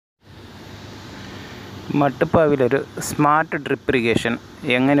മട്ടുപ്പാവിലൊരു smart drip irrigation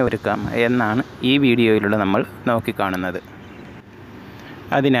എങ്ങനെ ഒരുക്കാം എന്നാണ് ഈ വീഡിയോയിലൂടെ നമ്മൾ നോക്കിക്കാണുന്നത്.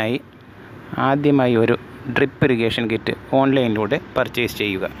 അതിനായി ആദ്യമായി ഒരു ഡ്രിപ്പ് ഇറിഗേഷൻ കിറ്റ് ഓൺലൈനിലൂടെ പർച്ചേസ്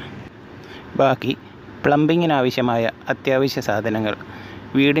ചെയ്യുക. ബാക്കി പ്ലംബിങ്ങിനാവശ്യമായ അത്യാവശ്യ സാധനങ്ങൾ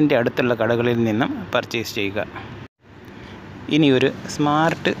വീടിൻ്റെ അടുത്തുള്ള കടകളിൽ നിന്നും പർച്ചേസ് ചെയ്യുക. ഇനി ഒരു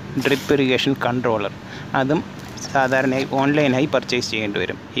സ്മാർട്ട് ഡ്രിപ്പ് ഇറിഗേഷൻ കൺട്രോളർ, അതും സാധാരണയായി ഓൺലൈനായി പർച്ചേസ് ചെയ്യേണ്ടി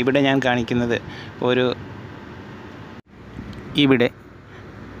വരും. ഇവിടെ ഞാൻ കാണിക്കുന്നത് ഇവിടെ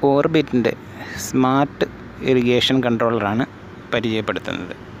ഓർബിറ്റിൻ്റെ സ്മാർട്ട് ഇറിഗേഷൻ കൺട്രോളറാണ്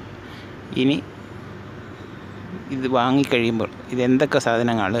പരിചയപ്പെടുത്തുന്നത്. ഇനി ഇത് വാങ്ങിക്കഴിയുമ്പോൾ ഇതെന്തൊക്കെ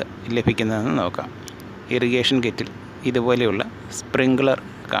സാധനങ്ങൾ ലഭിക്കുന്നതെന്ന് നോക്കാം. ഇറിഗേഷൻ കിറ്റിൽ ഇതുപോലെയുള്ള സ്പ്രിങ്ക്ലർ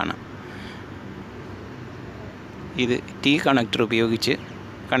കാണാം. ഇത് T കണക്ടർ ഉപയോഗിച്ച്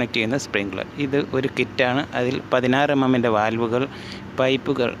കണക്ട് ചെയ്യുന്ന സ്പ്രിങ്ക്ലർ. ഇത് ഒരു കിറ്റാണ്. അതിൽ 16 mm വാൽവുകൾ,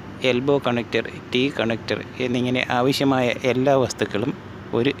 പൈപ്പുകൾ, എൽബോ കണക്ടർ, T കണക്ടർ എന്നിങ്ങനെ ആവശ്യമായ എല്ലാ വസ്തുക്കളും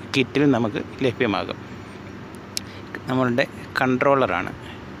ഒരു കിറ്റിൽ നമുക്ക് ലഭ്യമാകും. നമ്മളുടെ കൺട്രോളറാണ്.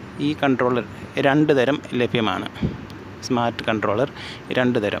 ഈ കൺട്രോളർ 2 തരം ലഭ്യമാണ്. സ്മാർട്ട് കൺട്രോളർ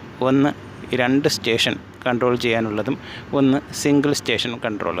 2 തരം. ഒന്ന് 2 സ്റ്റേഷൻ കൺട്രോൾ ചെയ്യാനുള്ളതും ഒന്ന് സിംഗിൾ സ്റ്റേഷൻ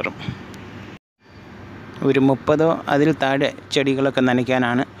കൺട്രോളറും. ഒരു 30 അതിൽ താഴെ ചെടികളൊക്കെ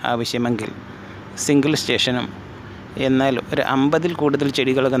നനയ്ക്കാനാണ് ആവശ്യമെങ്കിൽ സിംഗിൾ സ്റ്റേഷനും, എന്നാൽ ഒരു 50 കൂടുതൽ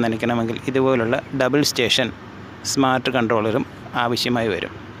ചെടികളൊക്കെ നനയ്ക്കണമെങ്കിൽ ഇതുപോലുള്ള ഡബിൾ സ്റ്റേഷൻ സ്മാർട്ട് കൺട്രോളറും ആവശ്യമായി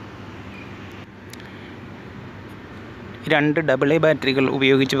വരും. 2 AA ബാറ്ററികൾ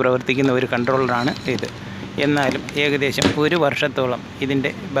ഉപയോഗിച്ച് പ്രവർത്തിക്കുന്ന ഒരു കൺട്രോളറാണ് ഇത്. എന്നാലും ഏകദേശം 1 വർഷത്തോളം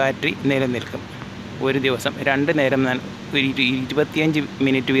ഇതിൻ്റെ ബാറ്ററി നിലനിൽക്കും. ഒരു ദിവസം 2 നേരം 25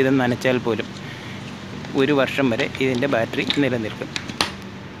 മിനിറ്റ് വീതം നനച്ചാൽ പോലും 1 വർഷം വരെ ഇതിൻ്റെ ബാറ്ററി നിലനിൽക്കും.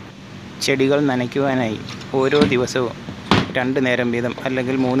 ചെടികൾ നനയ്ക്കുവാനായി ഓരോ ദിവസവും 2 നേരം വീതം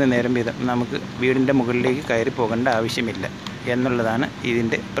അല്ലെങ്കിൽ 3 നേരം വീതം നമുക്ക് വീടിൻ്റെ മുകളിലേക്ക് കയറി പോകേണ്ട ആവശ്യമില്ല എന്നുള്ളതാണ്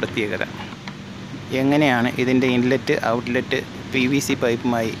ഇതിൻ്റെ പ്രത്യേകത. എങ്ങനെയാണ് ഇതിൻ്റെ ഇൻലെറ്റ് ഔട്ട്ലെറ്റ് PVC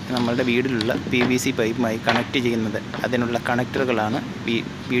പൈപ്പുമായി, നമ്മളുടെ വീട്ടിലുള്ള PVC പൈപ്പുമായി കണക്ട് ചെയ്യുന്നത്, അതിനുള്ള കണക്ടറുകളാണ്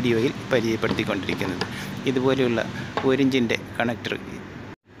വീഡിയോയിൽ പരിചയപ്പെടുത്തിക്കൊണ്ടിരിക്കുന്നത്. ഇതുപോലെയുള്ള 1 ഇഞ്ചിൻ്റെ കണക്ടർ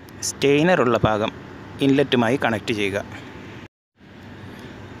സ്റ്റെയിനറുള്ള ഭാഗം ഇൻലെറ്റുമായി കണക്ട് ചെയ്യുക.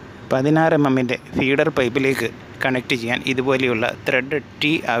 16 mm ഫീഡർ പൈപ്പിലേക്ക് കണക്ട് ചെയ്യാൻ ഇതുപോലെയുള്ള ത്രെഡ്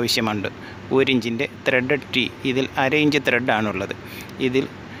T ആവശ്യമുണ്ട്. 1 ഇഞ്ചിൻ്റെ ത്രെഡ് T. ഇതിൽ 1/2 ഇഞ്ച് ത്രെഡാണുള്ളത്. ഇതിൽ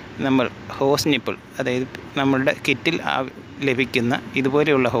നമ്മൾ ഹോസ് നിപ്പിൾ, അതായത് നമ്മളുടെ കിറ്റിൽ ലഭിക്കുന്ന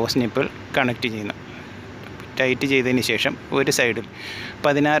ഇതുപോലെയുള്ള ഹോസ് നിപ്പിൾ കണക്ട് ചെയ്യുന്നു. ടൈറ്റ് ചെയ്തതിന് ശേഷം ഒരു സൈഡിൽ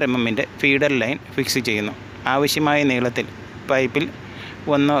 16 mm ഫീഡർ ലൈൻ ഫിക്സ് ചെയ്യുന്നു. ആവശ്യമായ നീളത്തിൽ പൈപ്പിൽ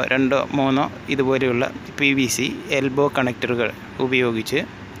 1, 2, 3 ഇതുപോലെയുള്ള PVC എൽബോ കണക്ടറുകൾ ഉപയോഗിച്ച്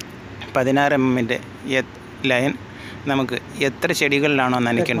 16 mm ലൈൻ നമുക്ക് എത്ര ചെടികളിലാണോ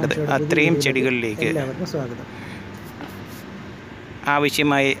നനയ്ക്കേണ്ടത് അത്രയും ചെടികളിലേക്ക്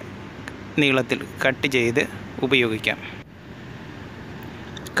ആവശ്യമായ നീളത്തിൽ കട്ട് ചെയ്ത് ഉപയോഗിക്കാം.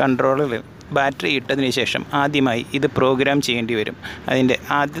 കൺട്രോളറിൽ ബാറ്ററി ഇട്ടതിന് ശേഷം ആദ്യമായി ഇത് പ്രോഗ്രാം ചെയ്യേണ്ടി വരും. അതിൻ്റെ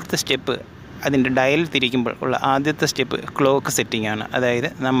ആദ്യത്തെ സ്റ്റെപ്പ്, അതിൻ്റെ ഡയൽ തിരിക്കുമ്പോൾ ഉള്ള ആദ്യത്തെ സ്റ്റെപ്പ് ക്ലോക്ക് സെറ്റിംഗ് ആണ്. അതായത്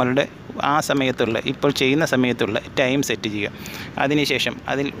നമ്മളുടെ ആ സമയത്തുള്ള, ഇപ്പോൾ ചെയ്യുന്ന സമയത്തുള്ള ടൈം സെറ്റ് ചെയ്യുക. അതിനുശേഷം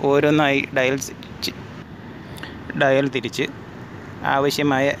അതിൽ ഓരോന്നായി ഡയൽ തിരിച്ച്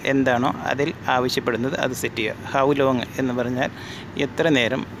ആവശ്യമായ എന്താണോ അതിൽ ആവശ്യപ്പെടുന്നത് അത് സെറ്റ് ചെയ്യുക. ഹൗ ലോങ് എന്ന് പറഞ്ഞാൽ എത്ര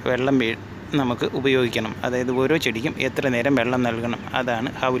നേരം വെള്ളം നമുക്ക് ഉപയോഗിക്കണം, അതായത് ഓരോ ചെടിക്കും എത്ര നേരം വെള്ളം നൽകണം, അതാണ്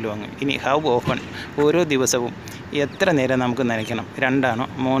ഹൗ ലോങ്. ഇനി ഹൗ ഓഫൺ, ഓരോ ദിവസവും എത്ര നേരം നമുക്ക് നനയ്ക്കണം, 2 ആണോ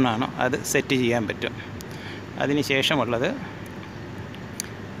 3 ആണോ അത് സെറ്റ് ചെയ്യാൻ പറ്റും. അതിന് ശേഷമുള്ളത്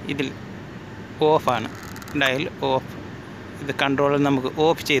ഇതിൽ ഓഫാണ്. Dial of. ഇത് കൺട്രോളർ നമുക്ക്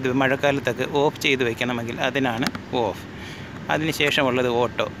ഓഫ് ചെയ്ത്, മഴക്കാലത്തൊക്കെ ഓഫ് ചെയ്ത് വയ്ക്കണമെങ്കിൽ അതിനാണ് ഓഫ്. അതിനുശേഷമുള്ളത്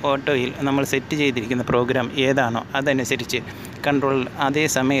ഓട്ടോ. ഓട്ടോയിൽ നമ്മൾ സെറ്റ് ചെയ്തിരിക്കുന്ന പ്രോഗ്രാം ഏതാണോ അതനുസരിച്ച് കൺട്രോളർ അതേ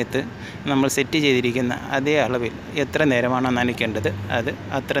സമയത്ത് നമ്മൾ സെറ്റ് ചെയ്തിരിക്കുന്ന അതേ അളവിൽ എത്ര നേരമാണോ നനയ്ക്കേണ്ടത് അത്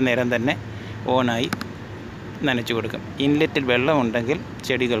അത്ര നേരം തന്നെ ഓണായി നനച്ചു കൊടുക്കും. ഇൻലെറ്റിൽ വെള്ളം ഉണ്ടെങ്കിൽ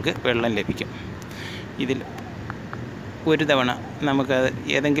ചെടികൾക്ക് വെള്ളം ലഭിക്കും. ഇതിൽ ഒരു തവണ നമുക്കത്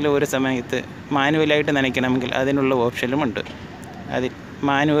ഏതെങ്കിലും ഒരു സമയത്ത് മാനുവലായിട്ട് നനയ്ക്കണമെങ്കിൽ അതിനുള്ള ഓപ്ഷനുമുണ്ട്. അതിൽ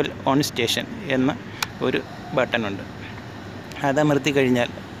മാനുവൽ ഓൺ സ്റ്റേഷൻ എന്ന ഒരു ബട്ടണുണ്ട്. അതമർത്തി കഴിഞ്ഞാൽ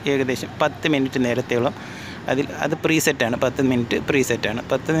ഏകദേശം 10 മിനിറ്റ് നേരത്തോളം അത് പ്രീസെറ്റാണ്. 10 മിനിറ്റ് പ്രീസെറ്റാണ്.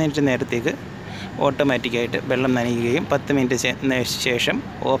 10 മിനിറ്റ് നേരത്തേക്ക് ഓട്ടോമാറ്റിക്കായിട്ട് വെള്ളം നനയുകയും 10 മിനിറ്റ് ശേഷം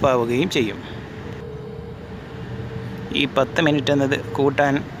ഓഫാവുകയും ചെയ്യും. ഈ 10 മിനിറ്റ് എന്നത്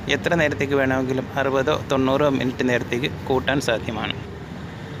കൂട്ടാൻ എത്ര നേരത്തേക്ക് വേണമെങ്കിലും 60 90 മിനിറ്റ് നേരത്തേക്ക് കൂട്ടാൻ സാധ്യമാണ്.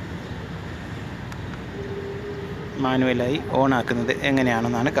 മാനുവലായി ഓണാക്കുന്നത്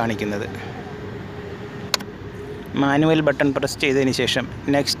എങ്ങനെയാണെന്നാണ് കാണിക്കുന്നത്. മാനുവൽ ബട്ടൺ പ്രസ് ചെയ്തതിന് ശേഷം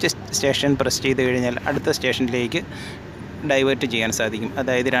നെക്സ്റ്റ് സ്റ്റേഷൻ പ്രസ് ചെയ്ത് കഴിഞ്ഞാൽ അടുത്ത സ്റ്റേഷനിലേക്ക് ഡൈവേർട്ട് ചെയ്യാൻ സാധിക്കും.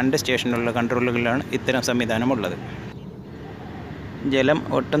 അതായത് 2 സ്റ്റേഷനുള്ള കൺട്രോളുകളിലാണ് ഇത്തരം സംവിധാനമുള്ളത്. ജലം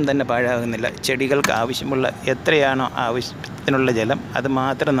ഒട്ടും തന്നെ പാഴാകുന്നില്ല. ചെടികൾക്ക് ആവശ്യമുള്ള എത്രയാണോ ആവശ്യത്തിനുള്ള ജലം അത്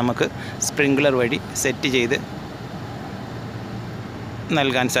മാത്രം നമുക്ക് സ്പ്രിംഗ്ലർ വഴി സെറ്റ് ചെയ്ത്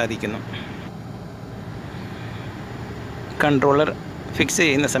നൽകാൻ സാധിക്കുന്നു. കൺട്രോളർ ഫിക്സ്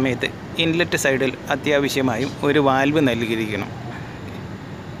ചെയ്യുന്ന സമയത്ത് ഇൻലെറ്റ് സൈഡിൽ അത്യാവശ്യമായും ഒരു വാൽവ് നൽകിയിരിക്കണം.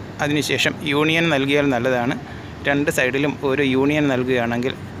 അതിനുശേഷം യൂണിയൻ നൽകിയാൽ നല്ലതാണ്. 2 സൈഡിലും ഒരു യൂണിയൻ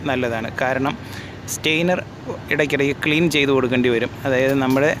നൽകുകയാണെങ്കിൽ നല്ലതാണ്. കാരണം സ്റ്റെയിനർ ഇടയ്ക്കിടയ്ക്ക് ക്ലീൻ ചെയ്ത് കൊടുക്കേണ്ടി വരും. അതായത്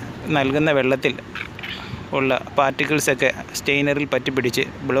നമ്മുടെ നൽകുന്ന വെള്ളത്തിൽ ഉള്ള പാർട്ടിക്കിൾസൊക്കെ സ്റ്റെയിനറിൽ പറ്റിപ്പിടിച്ച്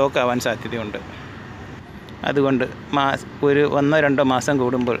ബ്ലോക്ക് ആവാൻ സാധ്യതയുണ്ട്. അതുകൊണ്ട് ഒരു 1-2 മാസം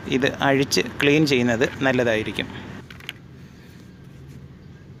കൂടുമ്പോൾ ഇത് അഴിച്ച് ക്ലീൻ ചെയ്യുന്നത് നല്ലതായിരിക്കും.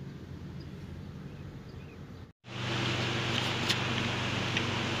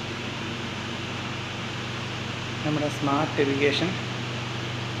 നമ്മുടെ സ്മാർട്ട് ഇറിഗേഷൻ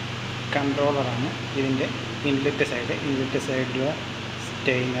കൺട്രോളറാണ്. ഇതിൻ്റെ ഇൻലെറ്റ് സൈഡിലുള്ള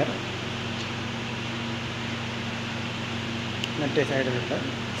സ്റ്റെയിനർ, മറ്റേ സൈഡിലുള്ള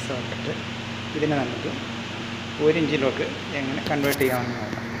സോക്കറ്റ്. ഇതിനെ നമുക്ക് 1 ഇഞ്ചിലോട്ട് എങ്ങനെ കൺവേർട്ട് ചെയ്യാമെന്ന്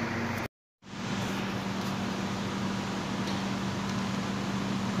നോക്കാം.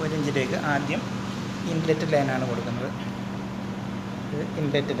 1 ഇഞ്ചിലേക്ക് ആദ്യം ഇൻലെറ്റ് ലൈനാണ് കൊടുക്കുന്നത്. ഇത്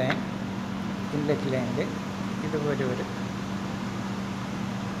ഇൻലെറ്റ് ലൈനിൽ ഇതുപോലെ ഒരു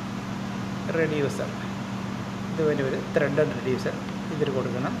റെഡ്യൂസർ, ഇതുപോലെ ഒരു ത്രെഡഡ് റെഡ്യൂസർ ഇതിൽ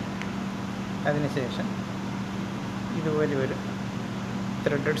കൊടുക്കണം. അതിനുശേഷം ഇതുപോലെ ഒരു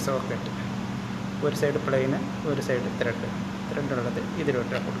ത്രെഡഡ് സോക്കറ്റ്, ഒരു സൈഡ് പ്ലെയിന് ഒരു സൈഡ് ത്രെഡുള്ളത്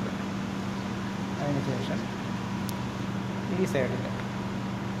ഇതിലോട്ട് കൊടുക്കുക. അതിനുശേഷം ഈ സൈഡിൽ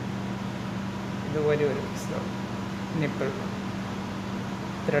ഇതുപോലെ ഒരു നിപ്പിൾ,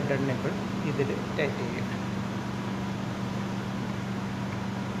 ത്രെഡഡ് നിപ്പിൾ ഇതിൽ ടൈറ്റ് ചെയ്യുക.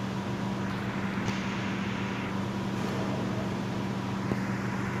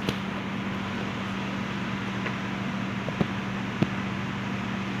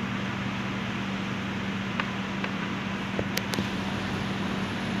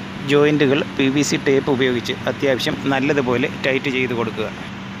 ജോയിൻറ്റുകൾ PVC ടേപ്പ് ഉപയോഗിച്ച് അത്യാവശ്യം നല്ലതുപോലെ ടൈറ്റ് ചെയ്ത് കൊടുക്കുക.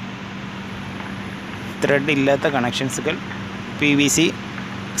 ത്രെഡ് ഇല്ലാത്ത കണക്ഷൻസുകൾ PVC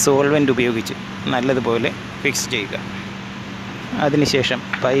സോൾവെൻ്റ് ഉപയോഗിച്ച് നല്ലതുപോലെ ഫിക്സ് ചെയ്യുക. അതിനുശേഷം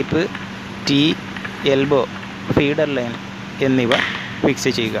pipe, tea, elbow, feeder line എന്നിവ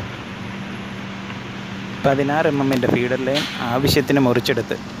ഫിക്സ് ചെയ്യുക. 16 mm ഫീഡർ ലൈൻ ആവശ്യത്തിന്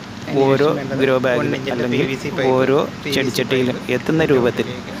മുറിച്ചെടുത്ത് ഓരോ ഗ്രോ ബാഗിലും അല്ലെങ്കിൽ ഓരോ ചെടിച്ചട്ടിയിലും എത്തുന്ന രൂപത്തിൽ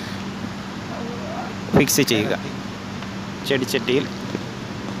ഫിക്സ് ചെയ്യുക. ചെടിച്ചട്ടിയിൽ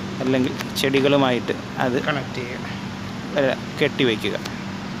അല്ലെങ്കിൽ ചെടികളുമായിട്ട് അത് കെട്ടിവയ്ക്കുക.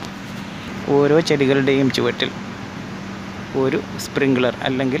 ഓരോ ചെടികളുടെയും ചുവട്ടിൽ ഒരു സ്പ്രിംഗ്ലർ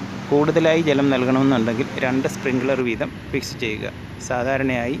അല്ലെങ്കിൽ കൂടുതലായി ജലം നൽകണമെന്നുണ്ടെങ്കിൽ 2 സ്പ്രിംഗ്ലർ വീതം ഫിക്സ് ചെയ്യുക.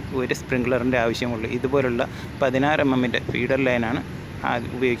 സാധാരണയായി ഒരു സ്പ്രിംഗ്ലറിൻ്റെ ആവശ്യമുള്ളൂ. ഇതുപോലുള്ള 16 mm ഫീഡർ ലൈനാണ്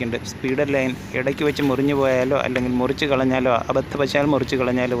ഉപയോഗിക്കേണ്ടത്. ഫീഡർ ലൈൻ ഇടയ്ക്ക് വെച്ച് മുറിഞ്ഞു പോയാലോ അല്ലെങ്കിൽ മുറിച്ച് കളഞ്ഞാലോ, അബദ്ധവശാൽ മുറിച്ച്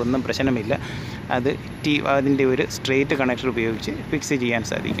കളഞ്ഞാലോ ഒന്നും പ്രശ്നമില്ല. അത് അതിൻ്റെ ഒരു സ്ട്രെയിറ്റ് കണക്ടർ ഉപയോഗിച്ച് ഫിക്സ് ചെയ്യാൻ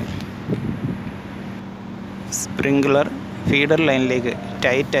സാധിക്കും. സ്പ്രിംഗ്ലർ ഫീഡർ ലൈനിലേക്ക്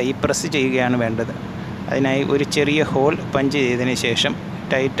ടൈറ്റായി പ്രസ് ചെയ്യുകയാണ് വേണ്ടത്. അതിനായി ഒരു ചെറിയ ഹോൾ പഞ്ച് ചെയ്തതിന് ശേഷം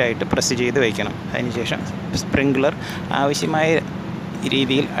ടൈറ്റായിട്ട് പ്രസ് ചെയ്ത് വയ്ക്കണം. അതിനുശേഷം സ്പ്രിംഗ്ലർ ആവശ്യമായ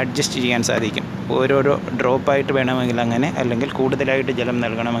രീതിയിൽ അഡ്ജസ്റ്റ് ചെയ്യാൻ സാധിക്കും. ഓരോരോ ഡ്രോപ്പായിട്ട് വേണമെങ്കിൽ അങ്ങനെ, അല്ലെങ്കിൽ കൂടുതലായിട്ട് ജലം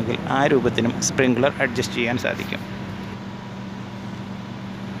നൽകണമെങ്കിൽ ആ രൂപത്തിനും സ്പ്രിംഗ്ലർ അഡ്ജസ്റ്റ് ചെയ്യാൻ സാധിക്കും.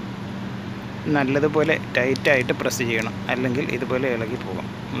 നല്ലതുപോലെ ടൈറ്റായിട്ട് പ്രസ് ചെയ്യണം, അല്ലെങ്കിൽ ഇതുപോലെ ഇളകി പോകും.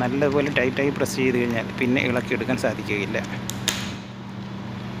 നല്ലതുപോലെ ടൈറ്റായി പ്രസ് ചെയ്ത് കഴിഞ്ഞാൽ പിന്നെ ഇളക്കിയെടുക്കാൻ സാധിക്കുകയില്ല.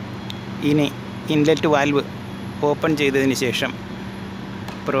 ഇനി ഇൻലെറ്റ് വാൽവ് ഓപ്പൺ ചെയ്തതിന് ശേഷം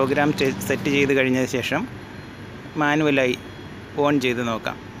പ്രോഗ്രാം സെറ്റ് ചെയ്ത് കഴിഞ്ഞതിന് ശേഷം മാനുവലായി ഓൺ ചെയ്ത്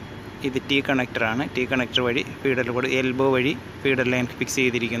നോക്കാം. ഇത് T കണക്ടറാണ്. T കണക്ടർ വഴി എൽബോ വഴി ഫീഡർ ലൈൻ ഫിക്സ്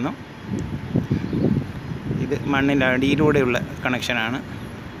ചെയ്തിരിക്കുന്നു. ഇത് മണ്ണിൻ്റെ അടിയിലൂടെയുള്ള കണക്ഷനാണ്.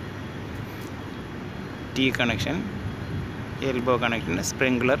 T connection, elbow connection,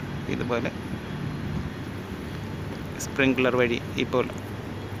 sprinkler. ഇതുപോലെ സ്പ്രിംഗ്ലർ വഴി ഇപ്പോൾ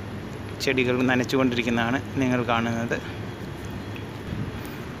ചെടികൾ നനച്ചുകൊണ്ടിരിക്കുന്നതാണ് നിങ്ങൾ കാണുന്നത്.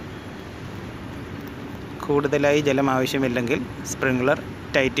 കൂടുതലായി ജലം ആവശ്യമില്ലെങ്കിൽ സ്പ്രിംഗ്ലർ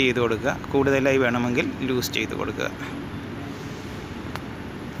ടൈറ്റ് ചെയ്ത് കൊടുക്കുക. കൂടുതലായി വേണമെങ്കിൽ ലൂസ് ചെയ്ത് കൊടുക്കുക.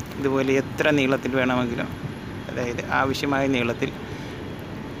 ഇതുപോലെ എത്ര നീളത്തിൽ വേണമെങ്കിലും, അതായത് ആവശ്യമായ നീളത്തിൽ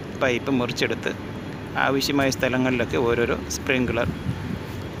പൈപ്പ് മുറിച്ചെടുത്ത് ആവശ്യമായ സ്ഥലങ്ങളിലൊക്കെ ഓരോരോ സ്പ്രിംഗ്ലർ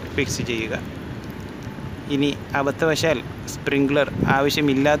ഫിക്സ് ചെയ്യുക. ഇനി അബദ്ധവശാൽ സ്പ്രിംഗ്ലർ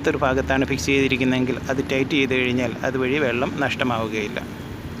ആവശ്യമില്ലാത്തൊരു ഭാഗത്താണ് ഫിക്സ് ചെയ്തിരിക്കുന്നതെങ്കിൽ അത് ടൈറ്റ് ചെയ്ത് കഴിഞ്ഞാൽ അതുവഴി വെള്ളം നഷ്ടമാവുകയില്ല.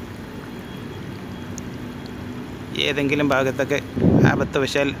 ഏതെങ്കിലും ഭാഗത്തൊക്കെ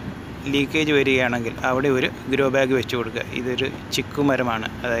അബദ്ധവശാൽ ലീക്കേജ് വരികയാണെങ്കിൽ അവിടെ ഒരു ഗ്രോ ബാഗ് വെച്ച് കൊടുക്കുക. ഇതൊരു ചിക്കുമരമാണ്,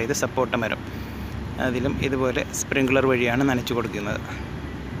 അതായത് സപ്പോട്ട മരം. അതിലും ഇതുപോലെ സ്പ്രിംഗ്ലർ വഴിയാണ് നനച്ചു കൊടുക്കുന്നത്.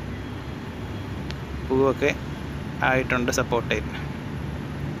 പൂവൊക്കെ ആയിട്ടുണ്ട് സപ്പോട്ടയിൽ.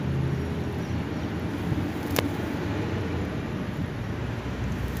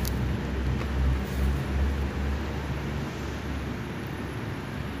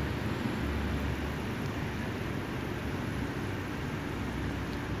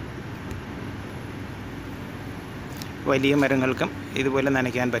 വലിയ മരങ്ങൾക്കും ഇതുപോലെ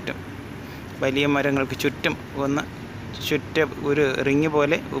നനയ്ക്കാൻ പറ്റും. വലിയ മരങ്ങൾക്ക് ചുറ്റും ഒരു റിങ്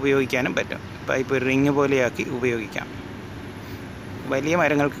പോലെ ഉപയോഗിക്കാനും പറ്റും. പൈപ്പ് റിങ് പോലെയാക്കി ഉപയോഗിക്കാം. വലിയ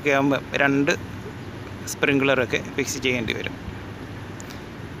മരങ്ങൾക്കൊക്കെ ആകുമ്പോൾ 2 സ്പ്രിംഗ്ലറൊക്കെ ഫിക്സ് ചെയ്യേണ്ടി വരും.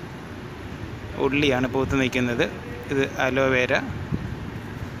 ഉള്ളിയാണ് പൂത്ത് നിൽക്കുന്നത്. ഇത് അലോവേര.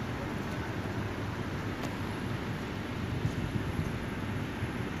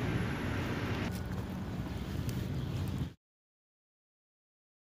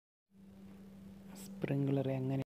 സ്പ്രിംഗ്ലർ എങ്ങനെ